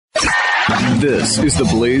This is the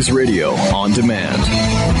Blaze Radio on demand.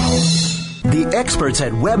 The experts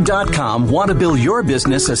at Web.com want to build your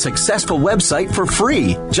business a successful website for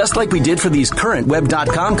free, just like we did for these current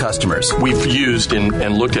Web.com customers. We've used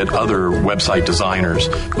and looked at other website designers,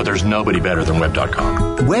 but there's nobody better than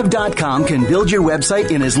Web.com. Web.com can build your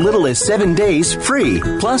website in as little as 7 days free.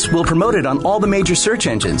 Plus, we'll promote it on all the major search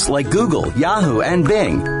engines like Google, Yahoo, and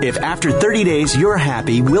Bing. If after 30 days you're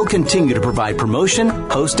happy, we'll continue to provide promotion,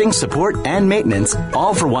 hosting, support, and maintenance,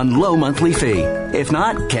 all for one low monthly fee. If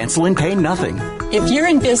not, cancel and pay nothing. If you're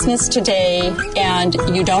in business today and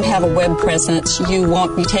you don't have a web presence, you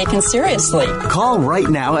won't be taken seriously. Call right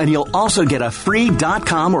now and you'll also get a free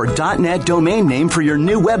 .com or .net domain name for your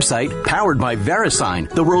new website powered by VeriSign,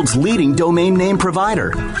 the world's leading domain name provider.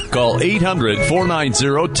 Call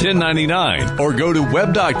 800-490-1099 or go to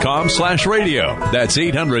web.com/radio. That's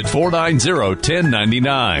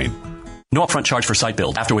 800-490-1099. No upfront charge for site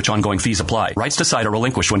build, after which ongoing fees apply. Rights to site are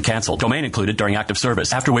relinquished when canceled. Domain included during active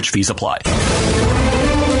service, after which fees apply.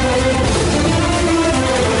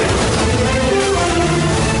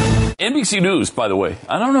 NBC News, by the way,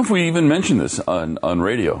 I don't know if we even mentioned this on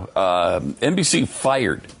radio. NBC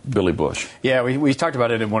fired Billy Bush. Yeah, we talked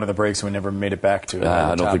about it in one of the breaks and we never made it back to it.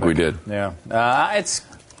 I don't think we did. Yeah. I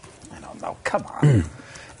don't know. Come on.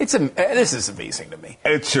 This is amazing to me.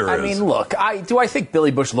 It sure is. I mean, look, do I think Billy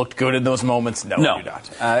Bush looked good in those moments? No, No. I do not.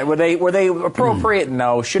 Were they appropriate?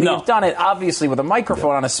 No. Should he have done it, obviously, with a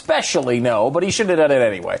microphone on? Especially no, but he should have done it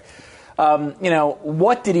anyway.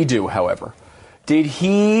 What did he do, however? Did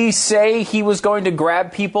he say he was going to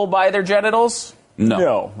grab people by their genitals? No.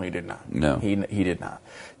 No, he did not. No. He did not.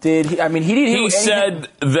 Did he? I mean, he didn't. He said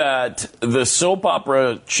that the soap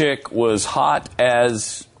opera chick was hot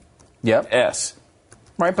as S.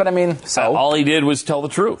 Right, but I mean, so all he did was tell the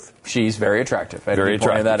truth. She's very attractive. Very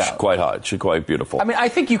attractive. That out. She's quite hot. She's quite beautiful. I mean, I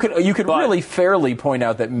think you could really fairly point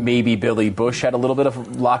out that maybe Billy Bush had a little bit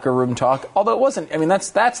of locker room talk, although it wasn't. I mean,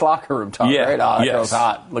 that's locker room talk, right? Oh, that girl's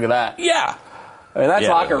hot. Look at that. Yeah. I mean, that's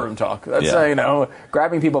locker room talk. That's,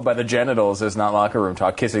 grabbing people by the genitals is not locker room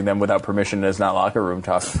talk. Kissing them without permission is not locker room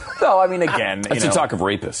talk. So, I mean, again, that's the talk of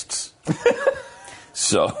rapists.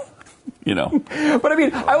 So. But I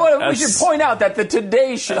mean, we should point out that the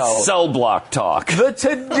Today Show, cell block talk. The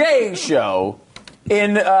Today Show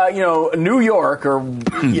in New York, or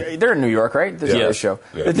they're in New York, right? The Today Show.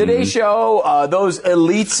 Yeah. The Today Show. Those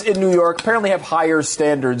elites in New York apparently have higher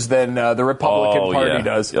standards than the Republican Party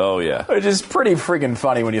does. Oh yeah, which is pretty friggin'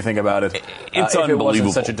 funny when you think about it. It's unbelievable. If it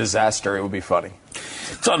wasn't such a disaster, it would be funny.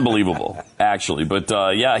 It's unbelievable, actually. But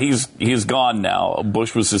he's gone now.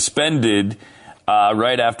 Bush was suspended.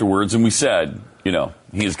 Right afterwards, and we said,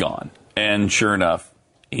 he's gone. And sure enough,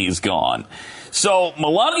 he's gone. So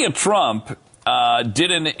Melania Trump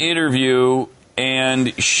did an interview,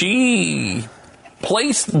 and she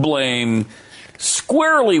placed the blame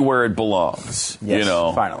squarely where it belongs. Yes,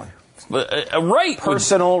 finally.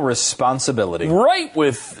 Personal responsibility. Right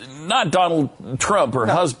with not Donald Trump, her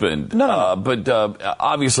husband, but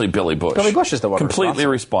obviously Billy Bush. Billy Bush is the one completely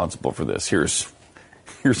responsible for this. Here's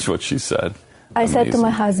what she said. I said to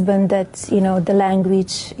my husband that, the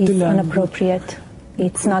language is inappropriate.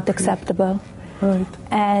 It's not acceptable. Right.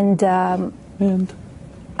 And I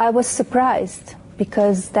was surprised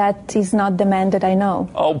because that is not the man that I know.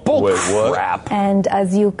 Oh, crap. And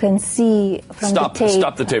as you can see from the tape...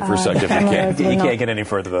 Stop the tape for a second if you can. You can't get any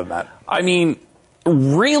further than that. I mean,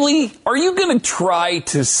 really? Are you going to try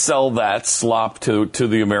to sell that slop to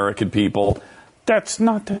the American people? That's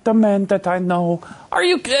not the man that I know.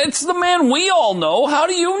 It's the man we all know. How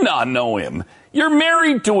do you not know him? You're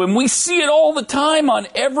married to him. We see it all the time on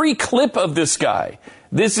every clip of this guy.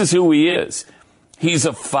 This is who he is. He's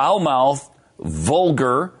a foul-mouthed,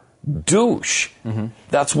 vulgar douche. Mm-hmm.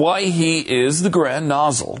 That's why he is the Grand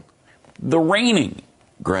Nozzle, the reigning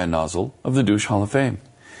Grand Nozzle of the Douche Hall of Fame.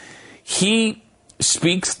 He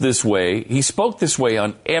speaks this way. He spoke this way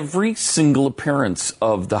on every single appearance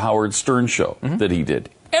of the Howard Stern show that he did.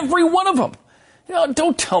 Every one of them.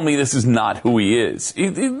 Don't tell me this is not who he is.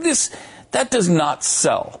 That does not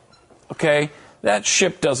sell. Okay? That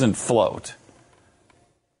ship doesn't float.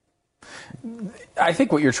 I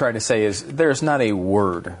think what you're trying to say is there's not a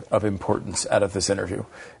word of importance out of this interview.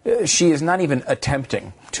 She is not even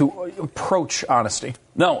attempting to approach honesty.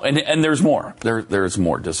 No, and there's more. There's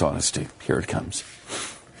more dishonesty. Here it comes.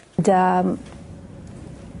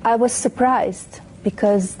 I was surprised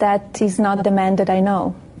because that is not the man that I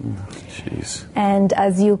know. Jeez. And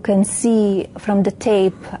as you can see from the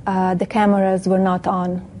tape, the cameras were not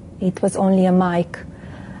on. It was only a mic.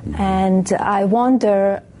 And I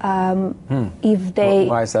wonder if they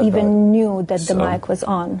even knew that the mic was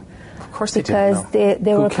on. course they because didn't.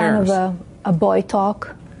 they Who were kind cares? of a boy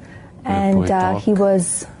talk, and he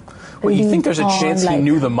was. Well, you think there's a chance he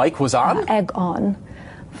knew the mic was on? Egg on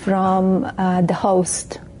from the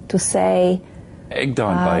host to say. Egged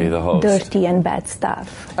on by the host. Dirty and bad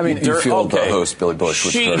stuff. I mean, do you feel the host, Billy Bush,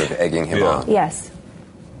 was sort of egging him on? Yes.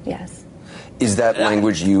 Is that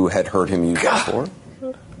language you had heard him use before?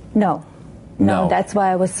 No. That's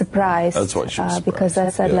why I was surprised. That's why she was surprised. Because I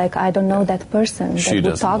said, I don't know that person that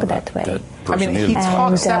would talk that way. I mean, he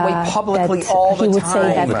talks that way publicly all the time. He would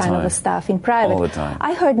say that kind of stuff in private. All the time.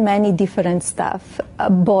 I heard many different stuff.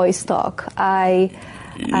 Boys talk. The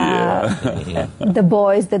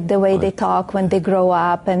boys, the way they talk when they grow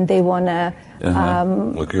up and they want to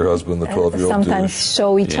look your husband, the 12-year-old sometimes douche.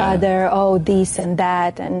 show each other, this and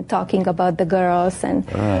that, and talking about the girls. And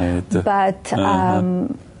but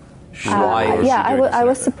I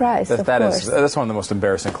was surprised. That's one of the most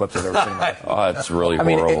embarrassing clips I've ever seen. It's really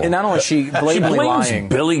horrible. I mean, and not only is she blatantly blames lying,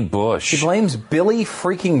 Billy Bush. She blames Billy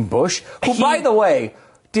freaking Bush, who, by the way,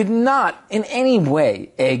 did not in any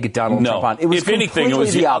way egg Donald Trump on. It was if anything, it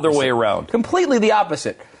was the other way around. Completely the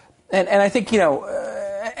opposite. And I think,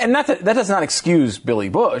 and not that does not excuse Billy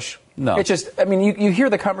Bush. No. It's just, I mean, you hear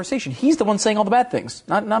the conversation. He's the one saying all the bad things,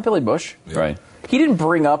 not Billy Bush. Right. He didn't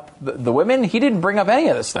bring up the women. He didn't bring up any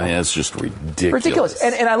of this stuff. I mean, it's just ridiculous.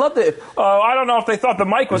 And I love that. I don't know if they thought the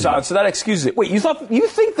mic was on, so that excuses it. Wait, you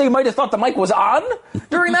think they might have thought the mic was on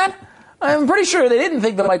during that? I'm pretty sure they didn't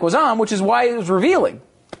think the mic was on, which is why it was revealing.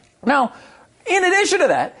 Now, in addition to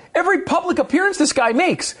that, every public appearance this guy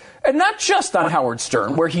makes, and not just on Howard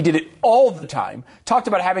Stern, where he did it all the time, talked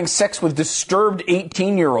about having sex with disturbed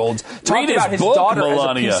 18-year-olds, talked about his daughter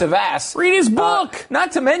Melania. as a piece of ass. Read his book!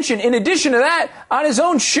 Not to mention, in addition to that, on his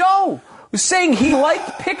own show, was saying he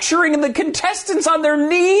liked picturing the contestants on their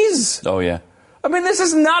knees. Oh, yeah. I mean, this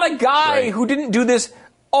is not a guy who didn't do this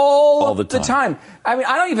all the time. I mean,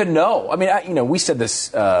 I don't even know. I mean, we said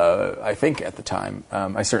this, I think, at the time.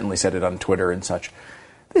 I certainly said it on Twitter and such.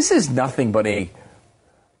 This is nothing but in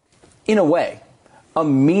a way, a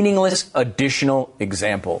meaningless additional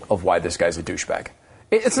example of why this guy's a douchebag.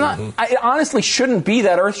 It's not, it honestly shouldn't be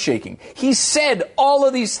that earth-shaking. He said all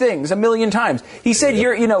of these things a million times. He said,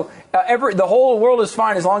 the whole world is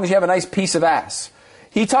fine as long as you have a nice piece of ass.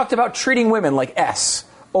 He talked about treating women like S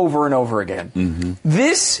over and over again.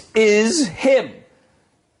 This is him.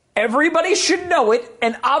 Everybody should know it,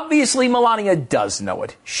 and obviously Melania does know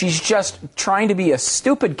it. She's just trying to be a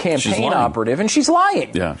stupid campaign operative, and she's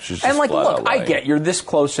lying. Yeah, she's just and look, lying. I get you're this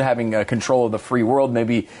close to having control of the free world.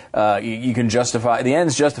 Maybe you can justify the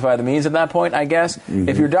ends justify the means at that point, I guess.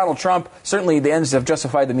 If you're Donald Trump, certainly the ends have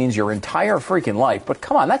justified the means your entire freaking life. But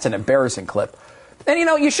come on, that's an embarrassing clip. And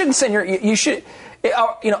you shouldn't send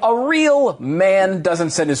a real man doesn't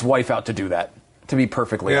send his wife out to do that. To be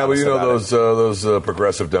perfectly honest. Yeah, but those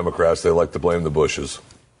progressive Democrats, they like to blame the Bushes.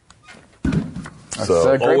 That's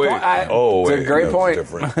a great point. It's a great point.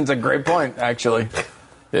 It's a great point, actually.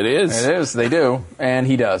 It is. It is. They do, and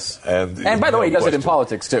he does. And by the way, he does it in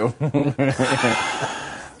politics too.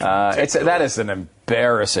 That is an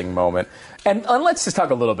embarrassing moment. And let's just talk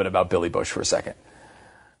a little bit about Billy Bush for a second.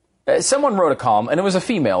 Someone wrote a column, and it was a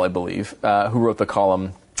female, I believe, who wrote the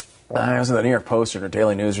column. It was in the New York Post or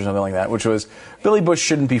Daily News or something like that, which was, Billy Bush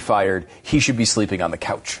shouldn't be fired. He should be sleeping on the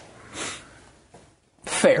couch.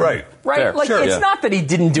 Fair. Right. Fair. It's not that he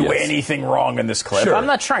didn't do anything wrong in this clip. Sure. I'm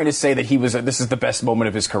not trying to say that this is the best moment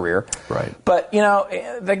of his career. Right. But,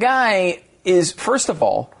 the guy is, first of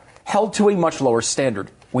all, held to a much lower standard,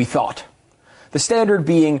 we thought. The standard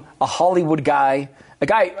being a Hollywood guy.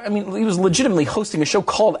 He was legitimately hosting a show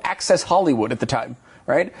called Access Hollywood at the time.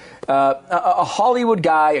 Right? A Hollywood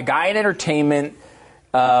guy, a guy in entertainment,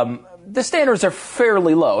 the standards are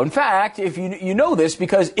fairly low. In fact, if you know this,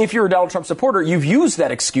 because if you're a Donald Trump supporter, you've used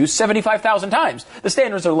that excuse 75,000 times. The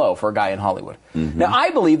standards are low for a guy in Hollywood. Now, I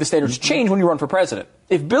believe the standards change when you run for president.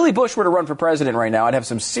 If Billy Bush were to run for president right now, I'd have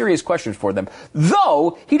some serious questions for them.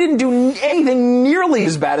 Though, he didn't do anything nearly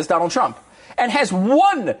as bad as Donald Trump. And has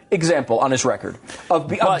one example on his record of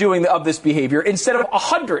this behavior instead of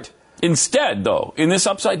 100. Instead, though, in this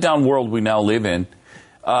upside-down world we now live in,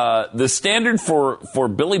 the standard for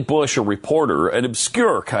Billy Bush, a reporter, an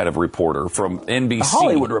obscure kind of reporter from NBC. A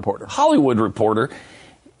Hollywood reporter.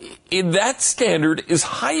 That standard is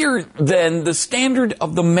higher than the standard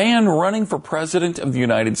of the man running for president of the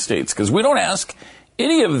United States. Because we don't ask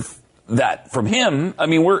any of that from him. I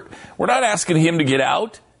mean, we're not asking him to get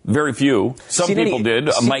out. Very few. Some people did.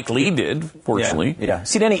 Mike Lee did, fortunately. Yeah.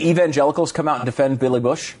 Seen any evangelicals come out and defend Billy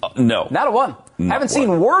Bush? No. Not a one. Haven't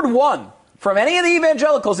seen word one from any of the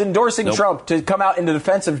evangelicals endorsing Trump to come out in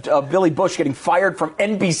defense of Billy Bush getting fired from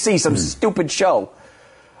NBC, some stupid show.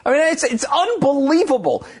 I mean, it's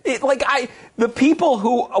unbelievable. The people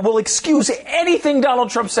who will excuse anything Donald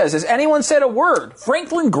Trump says. Has anyone said a word?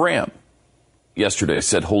 Franklin Graham yesterday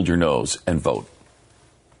said, hold your nose and vote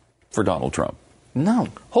for Donald Trump. No.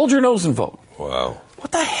 Hold your nose and vote. Wow.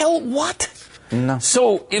 What the hell? What? No.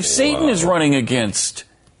 So if Satan is running against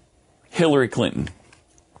Hillary Clinton,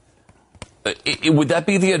 would that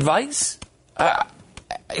be the advice?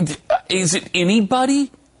 Is it anybody,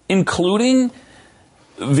 including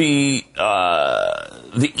the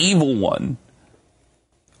evil one,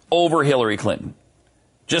 over Hillary Clinton?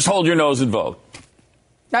 Just hold your nose and vote.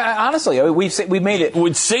 Honestly, we've made it.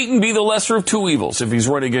 Would Satan be the lesser of two evils if he's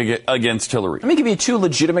running against Hillary? Let me give you two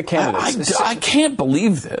legitimate candidates. I can't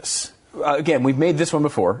believe this. Again, we've made this one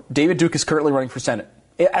before. David Duke is currently running for Senate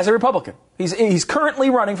as a Republican. He's currently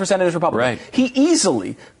running for Senate as a Republican. Right. He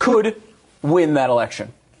easily could win that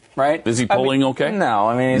election. Right? Is he polling okay? No,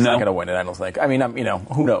 I mean, he's not going to win it, I don't think. I mean,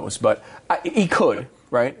 who knows? But he could,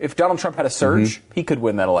 right? If Donald Trump had a surge, he could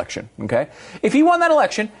win that election, okay? If he won that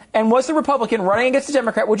election and was the Republican running against the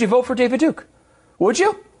Democrat, would you vote for David Duke? Would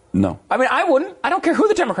you? No. I mean, I wouldn't. I don't care who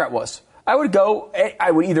the Democrat was. I would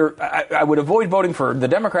avoid voting for the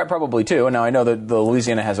Democrat probably too. And now I know that the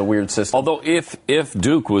Louisiana has a weird system. Although if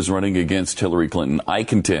Duke was running against Hillary Clinton, I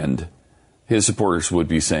contend his supporters would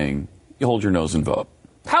be saying, you hold your nose and vote.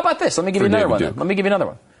 How about this? Let me give you another one. Let me give you another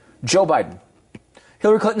one. Joe Biden.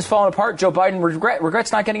 Hillary Clinton's fallen apart. Joe Biden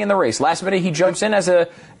regrets not getting in the race. Last minute, he jumps in as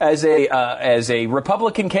a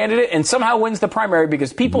Republican candidate and somehow wins the primary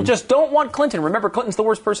because people just don't want Clinton. Remember, Clinton's the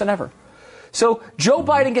worst person ever. So Joe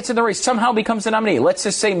Biden gets in the race, somehow becomes the nominee. Let's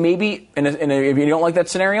just say maybe, if you don't like that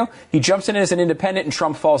scenario, he jumps in as an independent and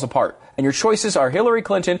Trump falls apart. And your choices are Hillary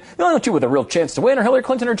Clinton, the only two with a real chance to win, are Hillary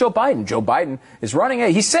Clinton or Joe Biden. Joe Biden is running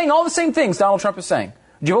it. He's saying all the same things Donald Trump is saying.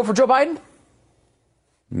 Would you vote for Joe Biden?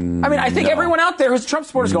 I mean, I think everyone out there who's a Trump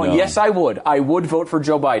supporter is going, yes, I would. I would vote for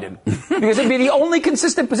Joe Biden. Because it'd be the only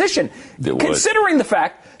consistent position. Considering the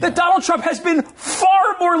fact that Donald Trump has been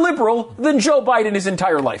far more liberal than Joe Biden his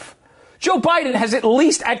entire life. Joe Biden has at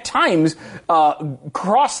least at times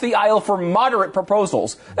crossed the aisle for moderate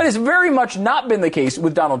proposals. That has very much not been the case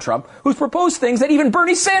with Donald Trump, who's proposed things that even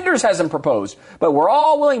Bernie Sanders hasn't proposed. But we're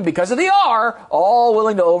all willing, because of the R, all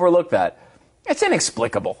willing to overlook that. It's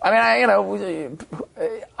inexplicable. I mean,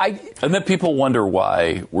 and then people wonder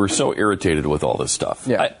why we're so irritated with all this stuff.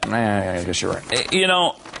 Yeah, I guess you're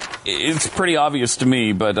right. It's pretty obvious to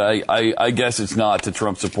me, but I guess it's not to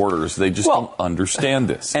Trump supporters. They just don't understand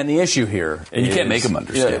this. And the issue here, and you can't make them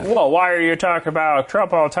understand. Well, why are you talking about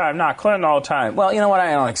Trump all the time, not Clinton all the time? Well, you know what?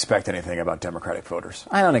 I don't expect anything about Democratic voters.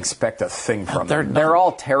 I don't expect a thing from them. They're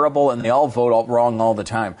all terrible, and they all vote wrong all the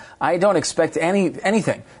time. I don't expect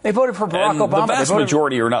anything. They voted for Barack Obama. The vast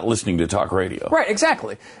majority are not listening to talk radio. Right,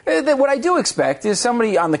 exactly. What I do expect is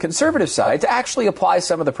somebody on the conservative side to actually apply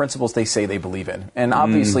some of the principles they say they believe in. And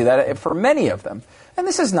obviously that for many of them, and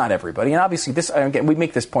this is not everybody, and obviously this, again, we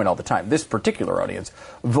make this point all the time, this particular audience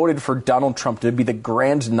voted for Donald Trump to be the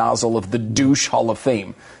grand nozzle of the douche Hall of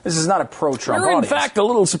Fame. This is not a pro-Trump audience. We're in fact a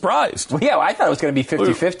little surprised. Well, yeah, I thought it was going to be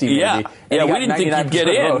 50-50 maybe. Yeah, we didn't think he'd get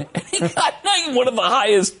in. He got one of the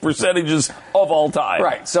highest percentages of all time.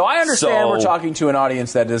 Right, so I understand we're talking to an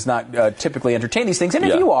audience that does not typically entertain these things, and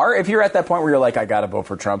if you're at that point where you're like, I got to vote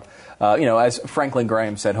for Trump, as Franklin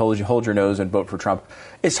Graham said, hold your nose and vote for Trump.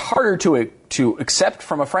 It's harder to accept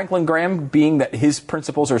from a Franklin Graham, being that his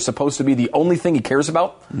principles are supposed to be the only thing he cares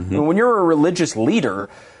about. I mean, when you're a religious leader,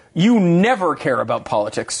 you never care about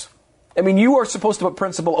politics. I mean, you are supposed to put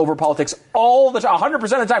principle over politics all the time, 100%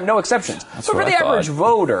 of the time, no exceptions. But for the average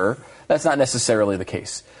voter, that's not necessarily the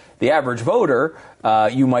case. The average voter,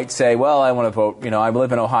 you might say, well, I want to vote, I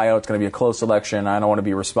live in Ohio, it's going to be a close election, I don't want to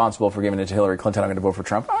be responsible for giving it to Hillary Clinton, I'm going to vote for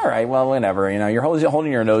Trump. All right, well, whenever, you're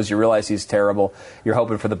holding your nose, you realize he's terrible, you're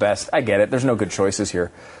hoping for the best. I get it, there's no good choices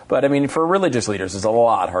here. But, I mean, for religious leaders, it's a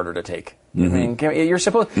lot harder to take. I mean, you're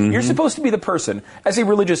supposed to be the person, as a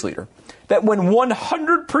religious leader, that when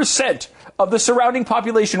 100% of the surrounding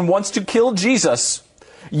population wants to kill Jesus,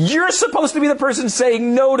 you're supposed to be the person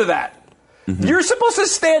saying no to that. You're supposed to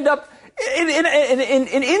stand up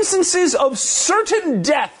in instances of certain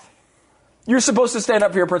death. You're supposed to stand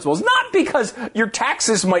up for your principles, not because your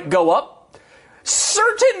taxes might go up.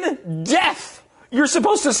 Certain death. You're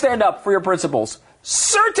supposed to stand up for your principles.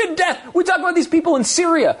 Certain death. We talk about these people in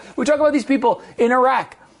Syria. We talk about these people in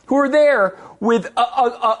Iraq who are there with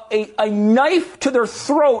a knife to their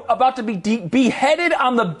throat, about to be beheaded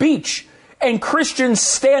on the beach. And Christians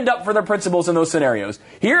stand up for their principles in those scenarios.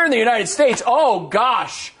 Here in the United States, oh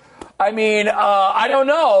gosh, I mean, I don't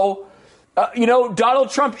know. Donald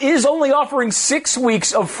Trump is only offering 6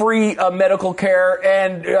 weeks of free medical care,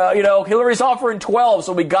 and, Hillary's offering 12,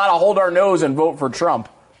 so we got to hold our nose and vote for Trump.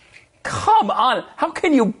 Come on. How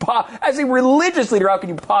can you, as a religious leader, how can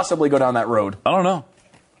you possibly go down that road? I don't know.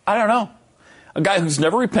 A guy who's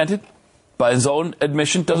never repented, by his own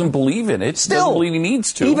admission, doesn't believe in it. Doesn't believe he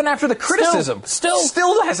needs to. Even after the criticism.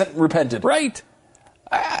 Still hasn't repented. Right.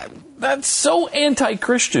 That's so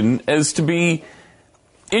anti-Christian as to be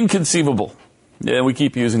inconceivable. Yeah, we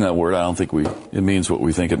keep using that word. I don't think it means what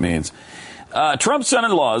we think it means. Trump's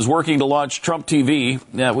son-in-law is working to launch Trump TV.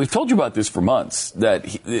 Now, we've told you about this for months, that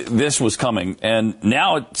this was coming, and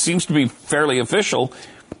now it seems to be fairly official.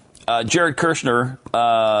 Jared Kushner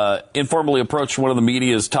informally approached one of the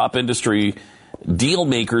media's top industry deal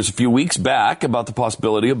makers a few weeks back about the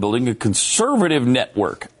possibility of building a conservative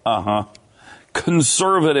network.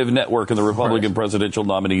 Conservative network in the Republican presidential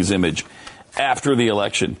nominee's image after the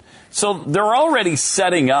election. So they're already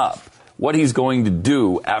setting up what he's going to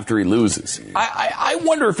do after he loses. I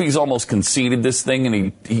wonder if he's almost conceded this thing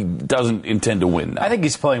and he doesn't intend to win now. I think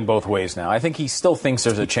he's playing both ways now. I think he still thinks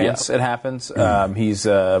there's a chance it happens. He's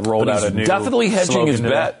rolled out a new definitely hedging his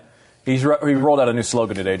bet. He rolled out a new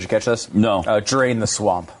slogan today. Did you catch this? No. Drain the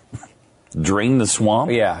swamp. Drain the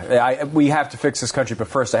swamp? Yeah. We have to fix this country, but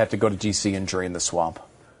first I have to go to D.C. and drain the swamp.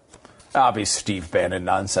 Obvious Steve Bannon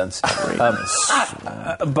nonsense. But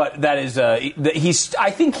that is,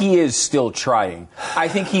 I think he is still trying. I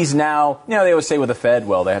think he's now, they always say with the Fed,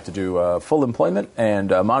 well, they have to do full employment and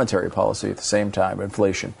monetary policy at the same time,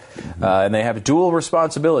 inflation. And they have a dual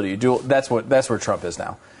responsibility. That's where Trump is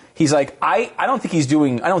now. He's like, I don't think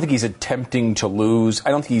he's attempting to lose.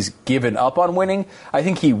 I don't think he's given up on winning. I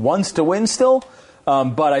think he wants to win still.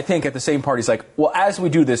 But I think at the same part, he's like, well, as we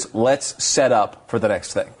do this, let's set up for the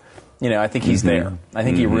next thing. I think he's there. I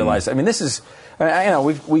think he realized. I mean, this is.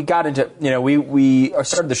 We got into. We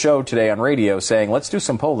started the show today on radio saying let's do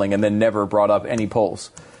some polling, and then never brought up any polls.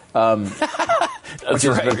 Which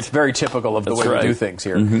is it's very typical of the way we do things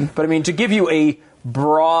here. But I mean, to give you a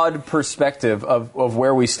broad perspective of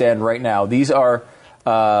where we stand right now, these are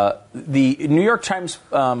the New York Times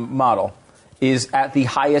model is at the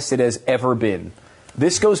highest it has ever been.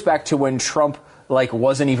 This goes back to when Trump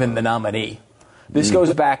wasn't even the nominee. This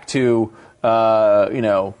goes back to,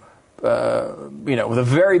 the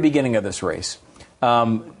very beginning of this race.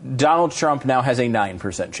 Donald Trump now has a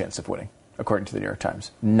 9% chance of winning, according to the New York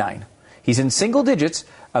Times. 9. He's in single digits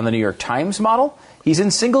on the New York Times model. He's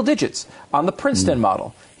in single digits on the Princeton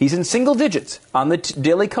model. He's in single digits on the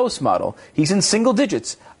Daily Kos model. He's in single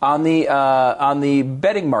digits on the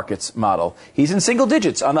betting markets model. He's in single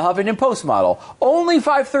digits on the Huffington Post model. Only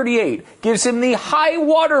 538 gives him the high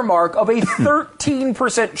watermark of a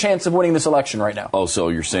 13% chance of winning this election right now. Oh, so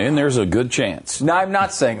you're saying there's a good chance? No, I'm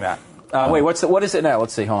not saying that. Wait, what is it now?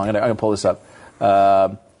 Let's see. Hold on, I'm going to pull this up.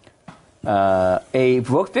 A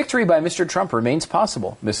victory by Mr. Trump remains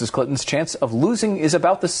possible. Mrs. Clinton's chance of losing is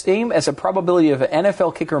about the same as a probability of an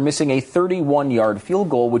NFL kicker missing a 31-yard field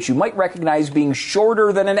goal, which you might recognize being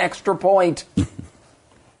shorter than an extra point.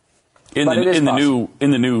 in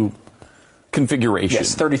the new configuration,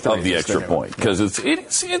 yes, 33 of the extra point, because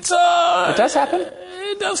it does happen.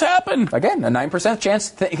 It does happen. Again, a 9% chance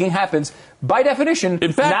thing happens. By definition,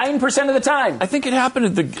 in fact, 9% of the time. I think it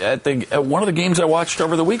happened at one of the games I watched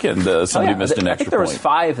over the weekend. Somebody missed an extra point. I think there was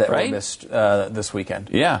 5 that were missed this weekend.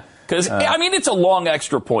 Yeah. Because, it's a long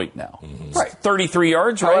extra point now. Right. 33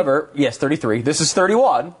 yards, right? However, yes, 33. This is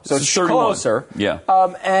 31, so it's 31. Closer. Yeah.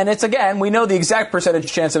 And it's, again, we know the exact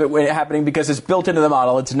percentage chance of it happening because it's built into the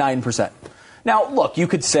model. It's 9%. Now, look, you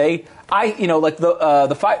could say,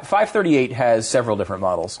 the 538 has several different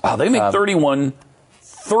models. Wow, they make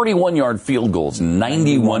 31-yard field goals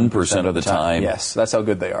 91% of the time. Yes, that's how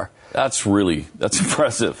good they are. That's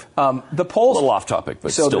impressive. The polls, a little off topic,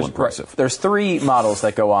 but still impressive. Right, there's 3 models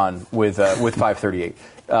that go on with 538.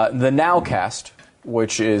 The Nowcast,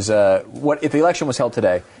 which is if the election was held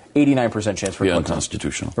today, 89% chance for Clinton.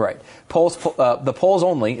 Unconstitutional. Right. The polls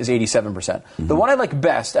only is 87%. The one I like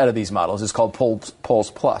best out of these models is called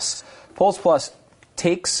Polls Plus. Polls Plus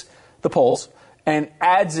takes the polls and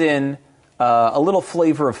adds in a little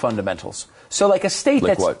flavor of fundamentals. So like a state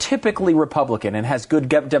that's typically Republican and has good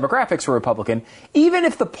demographics for Republican, even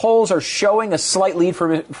if the polls are showing a slight lead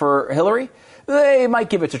for Hillary, they might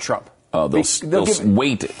give it to Trump. Oh, they'll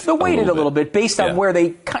weight it. They'll weight it a little bit based on where they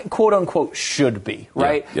quote unquote should be,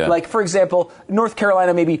 right? Yeah. Like, for example, North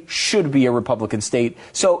Carolina maybe should be a Republican state.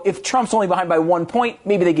 So if Trump's only behind by 1 point,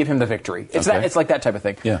 maybe they give him the victory. It's like that type of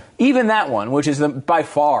thing. Yeah. Even that one, which is by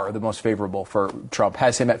far the most favorable for Trump,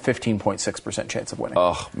 has him at 15.6% chance of winning.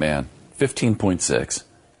 Oh man, 15.6.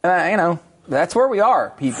 That's where we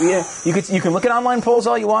are. You can look at online polls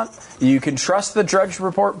all you want. You can trust the Drudge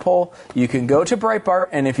Report poll. You can go to Breitbart,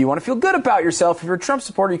 and if you want to feel good about yourself, if you're a Trump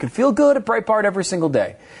supporter, you can feel good at Breitbart every single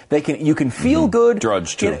day. You can feel good.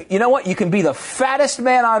 Drudge too. You know what? You can be the fattest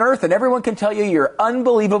man on earth, and everyone can tell you you're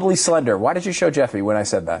unbelievably slender. Why did you show Jeffy when I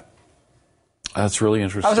said that? That's really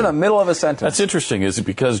interesting. I was in the middle of a sentence. That's interesting. Is it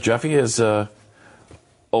because Jeffy is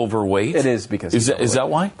overweight? It is because is that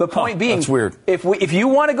why? The point being, that's weird. If you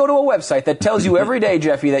want to go to a website that tells you every day,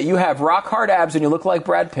 Jeffy, that you have rock hard abs and you look like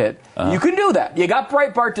Brad Pitt, you can do that. You got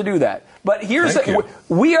Breitbart to do that. But here's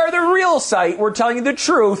we are the real site. We're telling you the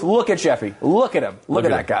truth. Look at Jeffy. Look at him. Look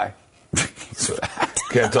at that guy.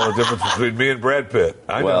 Can't tell the difference between me and Brad Pitt.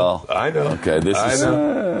 I know. Okay,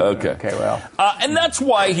 Okay, well. And that's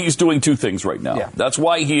why he's doing two things right now. Yeah. That's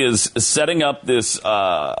why he is setting up this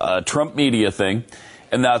Trump media thing.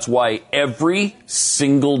 And that's why every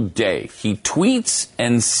single day he tweets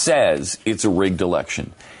and says it's a rigged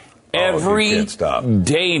election. Every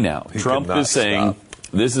day now, Trump is saying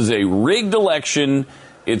this is a rigged election.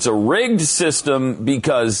 It's a rigged system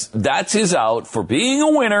because that's his out for being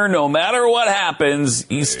a winner. No matter what happens,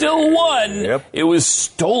 he still won. Yep. It was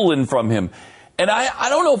stolen from him. And I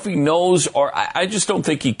don't know if he knows, or I just don't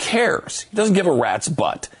think he cares. He doesn't give a rat's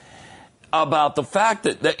butt about the fact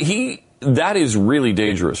that is really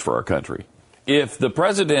dangerous for our country. If the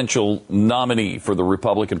presidential nominee for the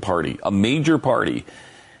Republican Party, a major party,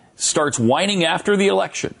 starts whining after the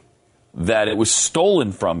election that it was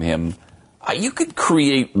stolen from him, you could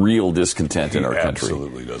create real discontent in our country. He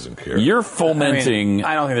absolutely doesn't care. You're fomenting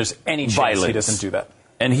I don't think there's any chance violence. he doesn't do that.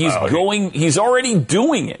 And he's already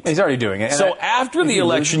doing it. He's already doing it. So after the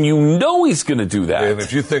election, you know he's going to do that. And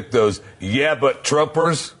if you think those, but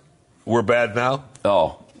Trumpers were bad now?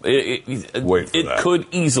 Oh. It could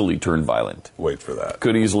easily turn violent. Wait for that.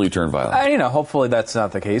 Could easily turn violent. Hopefully that's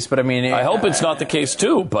not the case. But I hope it's not the case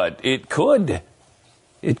too. But it could.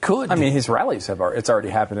 It could. His rallies it's already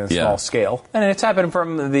happened in a small scale, and it's happened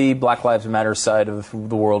from the Black Lives Matter side of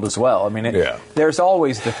the world as well. There's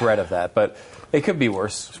always the threat of that, but it could be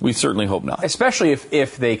worse. We certainly hope not. Especially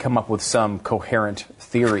if they come up with some coherent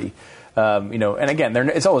theory, and again,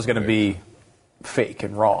 it's always going to be fake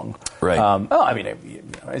and wrong. Right.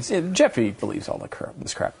 Jeffy believes all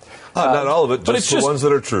this crap. Not all of it, but just the ones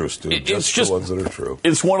that are true, Stu. Just the ones that are true.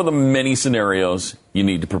 It's one of the many scenarios you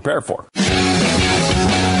need to prepare for.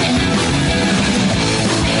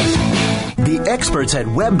 The experts at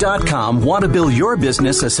Web.com want to build your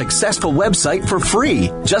business a successful website for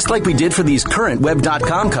free, just like we did for these current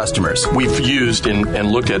Web.com customers. We've used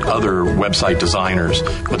and looked at other website designers,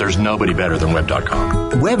 but there's nobody better than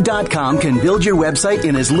Web.com. Web.com can build your website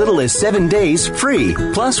in as little as 7 days free.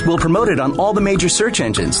 Plus, we'll promote it on all the major search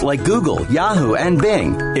engines like Google, Yahoo, and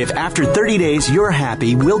Bing. If after 30 days you're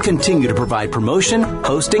happy, we'll continue to provide promotion,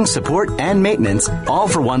 hosting, support, and maintenance, all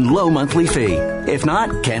for one low monthly fee. If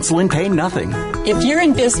not, cancel and pay nothing. If you're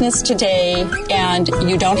in business today and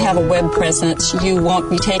you don't have a web presence, you won't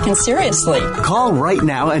be taken seriously. Call right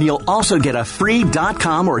now and you'll also get a free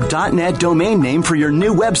 .com or .net domain name for your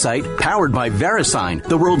new website powered by VeriSign,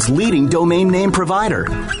 the world's leading domain name provider.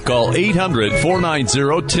 Call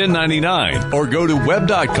 800-490-1099 or go to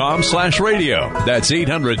web.com/radio. That's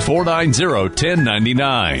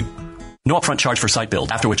 800-490-1099. No upfront charge for site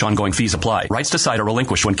build, after which ongoing fees apply. Rights to site are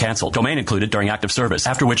relinquished when canceled. Domain included during active service,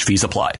 after which fees apply.